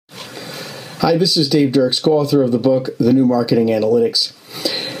Hi, this is Dave Dirks, co-author of the book, The New Marketing Analytics.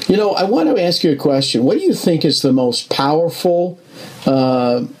 I want to ask you a question. What do you think is the most powerful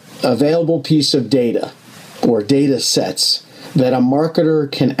available piece of data or data sets that a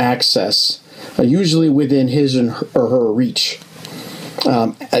marketer can access, usually within his or her reach?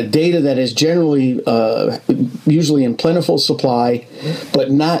 A data that is generally, usually in plentiful supply, but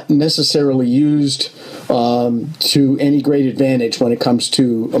not necessarily used to any great advantage when it comes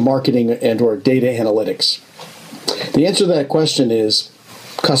to marketing and or data analytics. The answer to that question is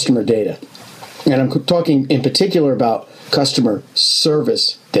customer data. And I'm talking in particular about customer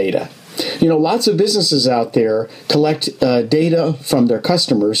service data. Lots of businesses out there collect data from their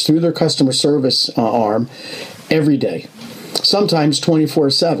customers through their customer service arm every day, sometimes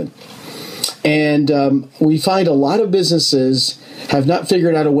 24/7. And we find a lot of businesses have not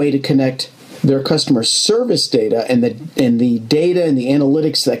figured out a way to connect their customer service data and the data and the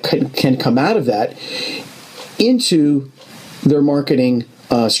analytics that can come out of that into their marketing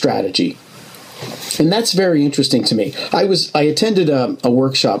strategy. And that's very interesting to me. I attended a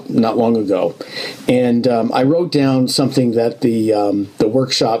workshop not long ago, and I wrote down something that the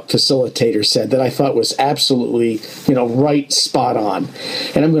workshop facilitator said that I thought was absolutely, right, spot on.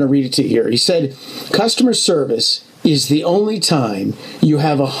 And I'm going to read it to you here. He said, "Customer service is the only time you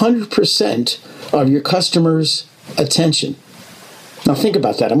have 100% of your customers' attention." Now think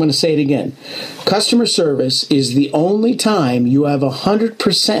about that. I'm going to say it again. Customer service is the only time you have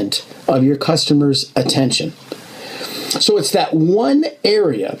 100% of your customers' attention. So it's that one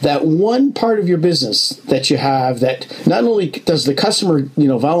area, that one part of your business that you have that not only does the customer,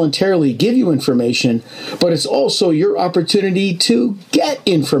 voluntarily give you information, but it's also your opportunity to get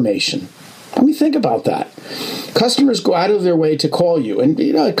information. Let me think about that. Customers go out of their way to call you. And,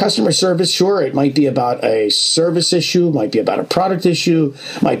 customer service, sure, it might be about a service issue, might be about a product issue,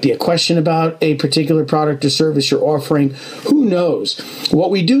 might be a question about a particular product or service you're offering. Who knows? What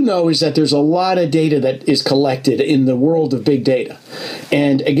we do know is that there's a lot of data that is collected in the world of big data.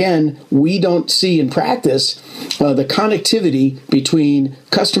 And again, we don't see in practice the connectivity between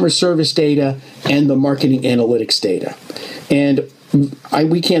customer service data and the marketing analytics data. And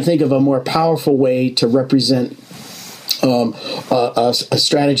we can't think of a more powerful way to represent a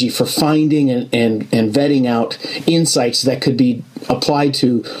strategy for finding and vetting out insights that could be applied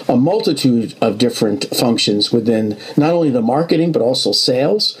to a multitude of different functions within not only the marketing, but also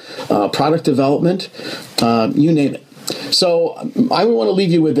sales, product development, you name it. So I want to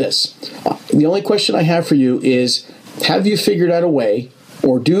leave you with this. The only question I have for you is, have you figured out a way,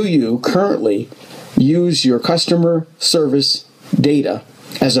 or do you currently use your customer service data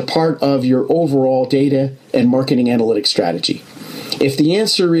as a part of your overall data and marketing analytics strategy? If the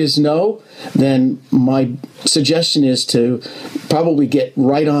answer is no, then my suggestion is to probably get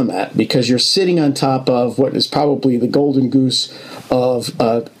right on that, because you're sitting on top of what is probably the golden goose of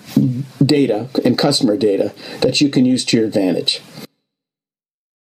data and customer data that you can use to your advantage.